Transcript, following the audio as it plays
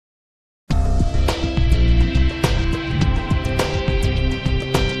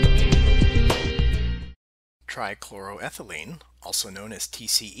Trichloroethylene, also known as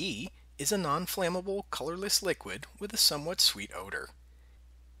TCE, is a non-flammable, colorless liquid with a somewhat sweet odor.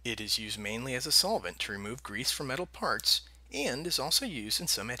 It is used mainly as a solvent to remove grease from metal parts and is also used in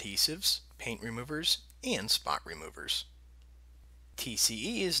some adhesives, paint removers, and spot removers.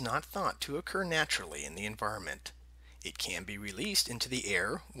 TCE is not thought to occur naturally in the environment. It can be released into the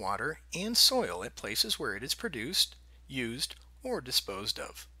air, water, and soil at places where it is produced, used, or disposed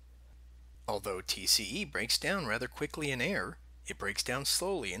of. Although TCE breaks down rather quickly in air, it breaks down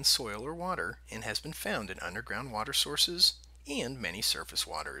slowly in soil or water and has been found in underground water sources and many surface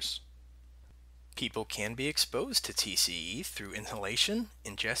waters. People can be exposed to TCE through inhalation,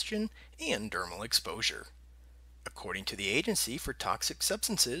 ingestion, and dermal exposure. According to the Agency for Toxic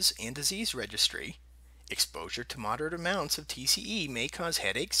Substances Disease Registry, exposure to moderate amounts of TCE may cause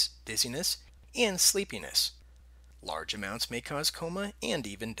headaches, dizziness, and sleepiness. Large amounts may cause coma and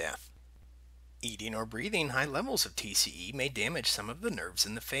even death. Eating or breathing high levels of TCE may damage some of the nerves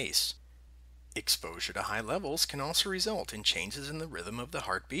in the face. Exposure to high levels can also result in changes in the rhythm of the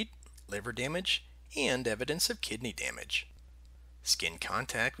heartbeat, liver damage, and evidence of kidney damage. Skin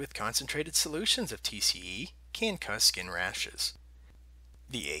contact with concentrated solutions of TCE can cause skin rashes.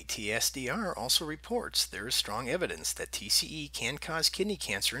 The ATSDR also reports there is strong evidence that TCE can cause kidney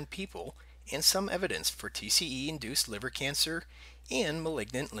cancer in people and some evidence for TCE-induced liver cancer and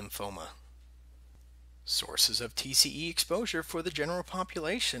malignant lymphoma. Sources of TCE exposure for the general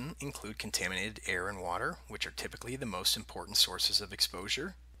population include contaminated air and water, which are typically the most important sources of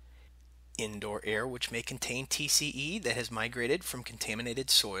exposure, indoor air which may contain TCE that has migrated from contaminated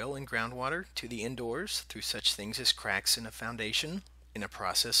soil and groundwater to the indoors through such things as cracks in a foundation in a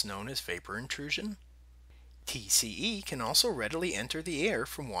process known as vapor intrusion. TCE can also readily enter the air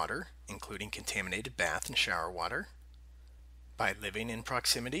from water, including contaminated bath and shower water, by living in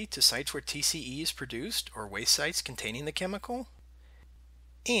proximity to sites where TCE is produced or waste sites containing the chemical,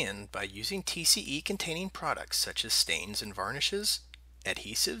 and by using TCE containing products such as stains and varnishes,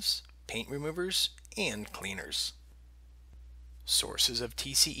 adhesives, paint removers, and cleaners. Sources of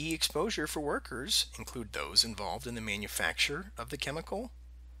TCE exposure for workers include those involved in the manufacture of the chemical,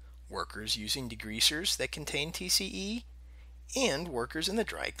 workers using degreasers that contain TCE, and workers in the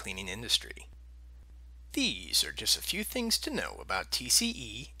dry cleaning industry. These are just a few things to know about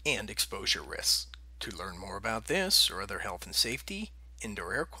TCE and exposure risks. To learn more about this or other health and safety,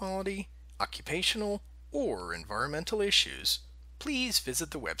 indoor air quality, occupational, or environmental issues, please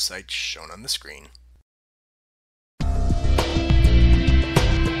visit the website shown on the screen.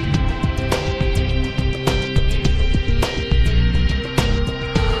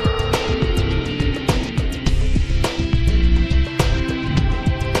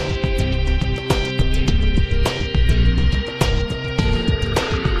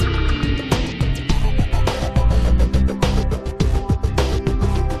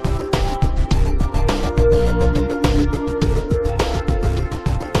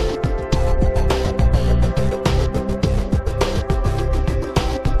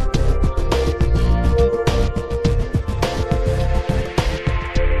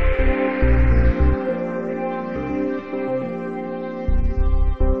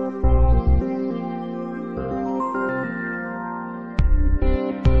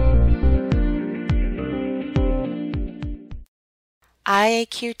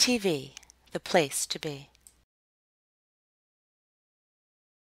 IAQ TV, the place to be.